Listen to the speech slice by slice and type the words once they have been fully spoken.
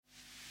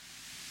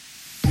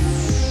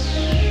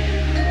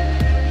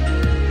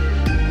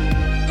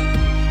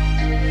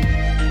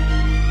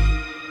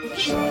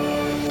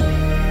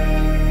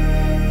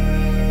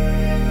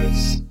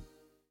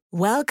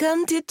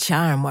Welcome to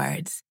Charm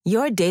Words,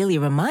 your daily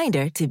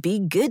reminder to be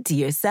good to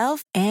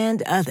yourself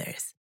and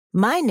others.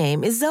 My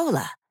name is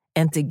Zola,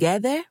 and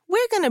together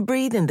we're going to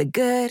breathe in the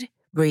good,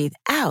 breathe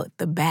out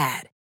the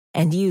bad,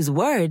 and use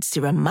words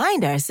to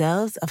remind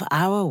ourselves of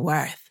our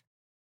worth.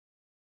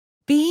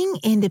 Being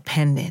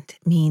independent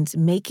means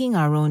making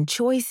our own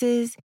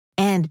choices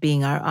and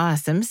being our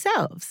awesome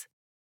selves.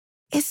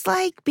 It's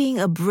like being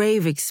a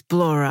brave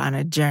explorer on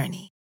a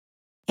journey.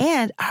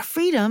 And our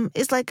freedom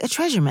is like a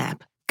treasure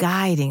map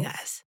guiding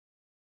us.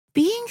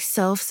 Being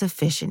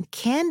self-sufficient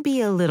can be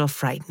a little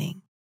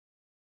frightening.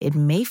 It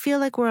may feel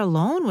like we're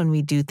alone when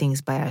we do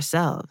things by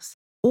ourselves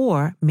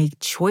or make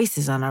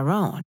choices on our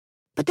own.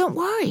 But don't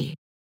worry,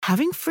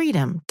 having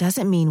freedom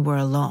doesn't mean we're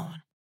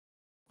alone.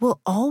 We'll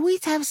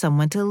always have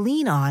someone to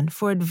lean on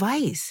for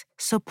advice,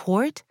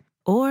 support,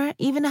 or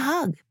even a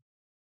hug.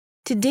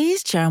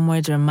 Today's Charm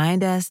Words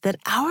remind us that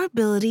our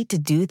ability to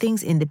do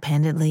things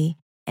independently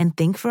and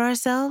think for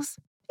ourselves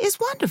is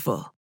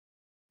wonderful.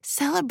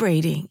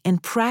 Celebrating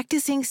and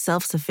practicing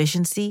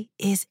self-sufficiency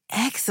is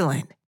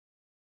excellent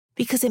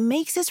because it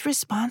makes us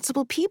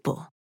responsible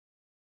people.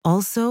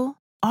 Also,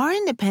 our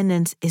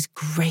independence is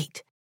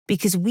great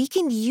because we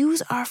can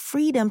use our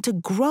freedom to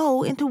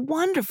grow into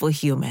wonderful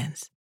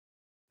humans.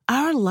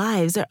 Our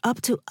lives are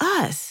up to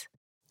us,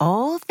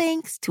 all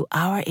thanks to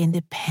our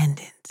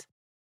independence.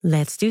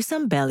 Let's do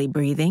some belly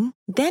breathing,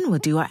 then we'll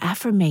do our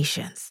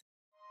affirmations.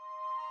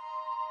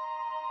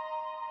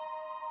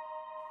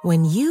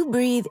 When you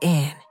breathe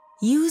in,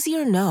 use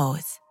your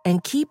nose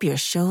and keep your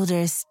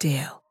shoulders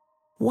still.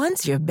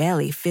 Once your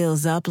belly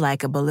fills up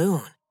like a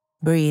balloon,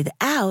 breathe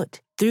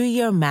out through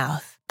your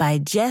mouth by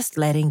just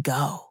letting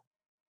go.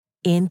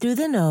 In through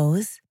the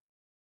nose,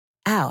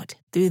 out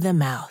through the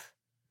mouth.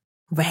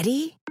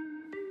 Ready?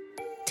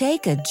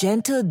 Take a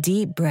gentle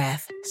deep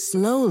breath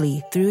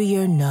slowly through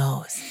your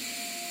nose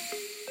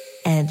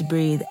and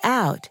breathe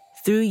out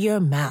through your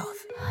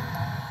mouth.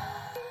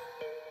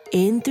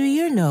 In through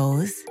your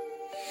nose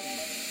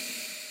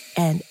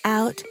and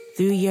out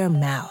through your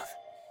mouth.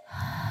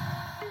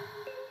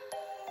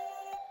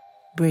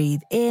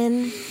 Breathe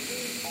in,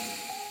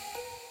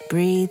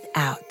 breathe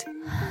out.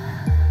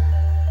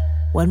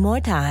 One more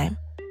time.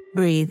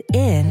 Breathe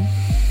in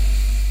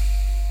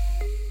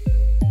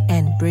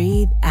and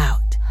breathe out.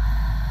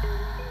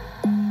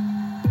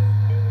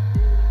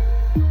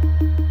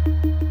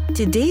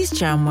 Today's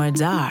charm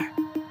words are,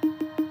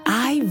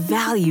 I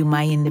value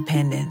my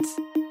independence.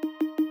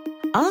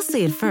 I'll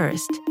say it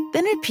first,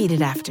 then repeat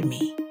it after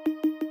me.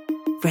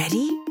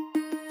 Ready?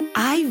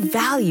 I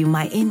value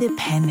my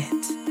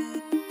independence.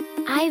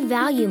 I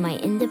value my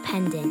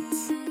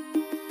independence.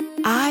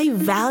 I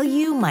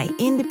value my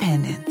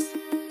independence.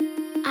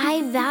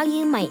 I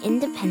value my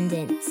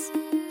independence.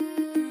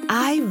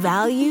 I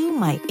value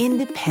my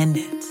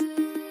independence.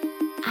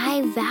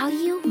 I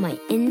value my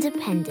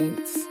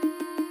independence.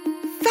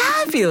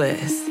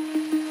 Fabulous!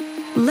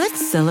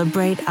 Let's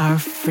celebrate our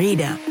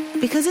freedom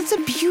because it's a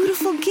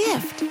beautiful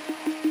gift.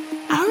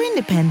 Our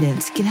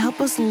independence can help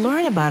us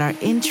learn about our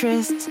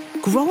interests,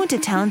 grow into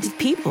talented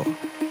people,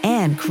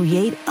 and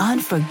create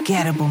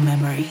unforgettable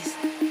memories.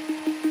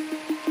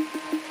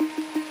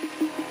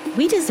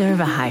 We deserve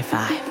a high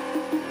five.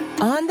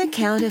 On the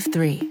count of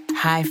 3,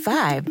 high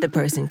five the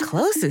person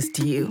closest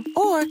to you,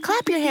 or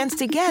clap your hands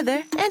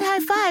together and high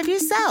five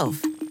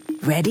yourself.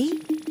 Ready?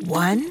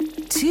 1,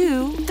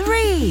 2,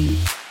 3.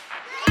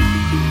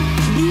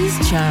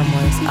 These charm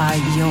words are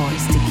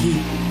yours to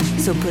keep,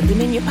 so put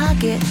them in your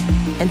pocket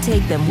and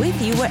take them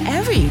with you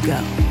wherever you go.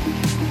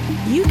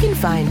 You can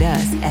find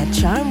us at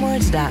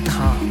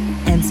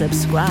charmwords.com and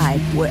subscribe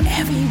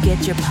wherever you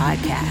get your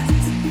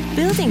podcasts.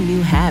 Building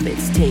new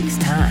habits takes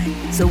time,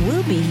 so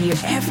we'll be here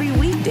every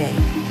weekday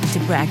to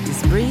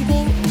practice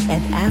breathing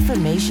and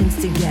affirmations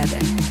together.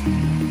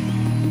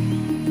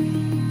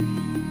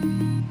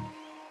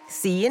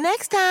 See you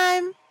next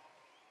time.